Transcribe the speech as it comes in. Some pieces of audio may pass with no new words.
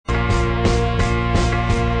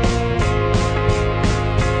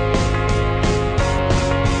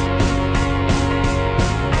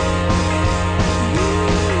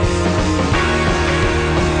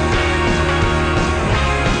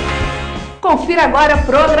Confira agora a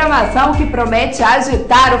programação que promete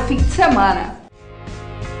agitar o fim de semana.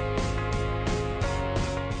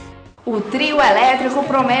 O trio elétrico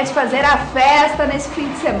promete fazer a festa nesse fim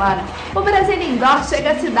de semana. O Brasília Indoor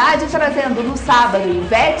chega à cidade trazendo no sábado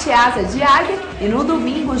Ivete e Asa de Águia e no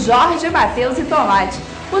domingo Jorge, Matheus e Tomate.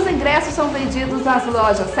 Os ingressos são vendidos nas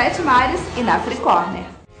lojas Esta, mais e na Free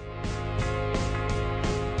Corner.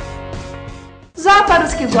 Já para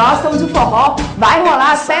os que gostam de forró, vai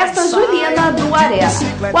rolar a festa junina do Arena.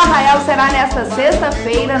 O arraial será nesta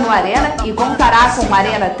sexta-feira no Arena e contará com uma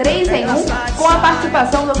Arena 3 em 1 com a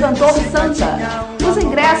participação do cantor Santana. Os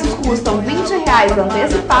ingressos custam R$20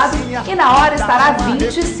 antecipados e na hora estará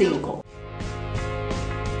R$25.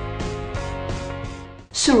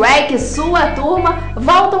 Shrek e sua turma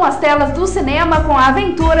voltam às telas do cinema com a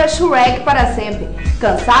aventura Shrek para sempre.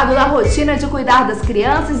 Cansado da rotina de cuidar das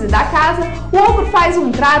crianças e da casa, o ogro faz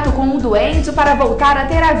um trato com um duende para voltar a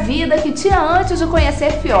ter a vida que tinha antes de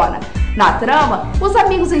conhecer Fiona. Na trama, os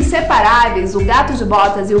amigos inseparáveis, o gato de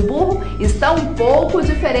botas e o burro, estão um pouco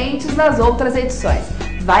diferentes das outras edições.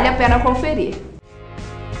 Vale a pena conferir.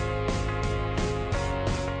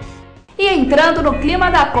 E entrando no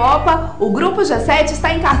clima da Copa, o Grupo G7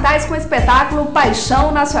 está em cartaz com o espetáculo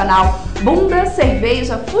Paixão Nacional. Bunda,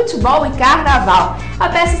 cerveja, futebol e carnaval. A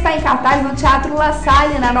peça está em cartaz no Teatro La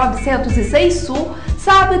Salle, na 906 Sul,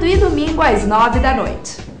 sábado e domingo às 9 da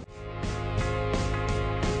noite.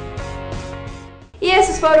 E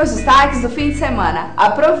esses foram os destaques do fim de semana.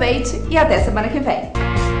 Aproveite e até semana que vem.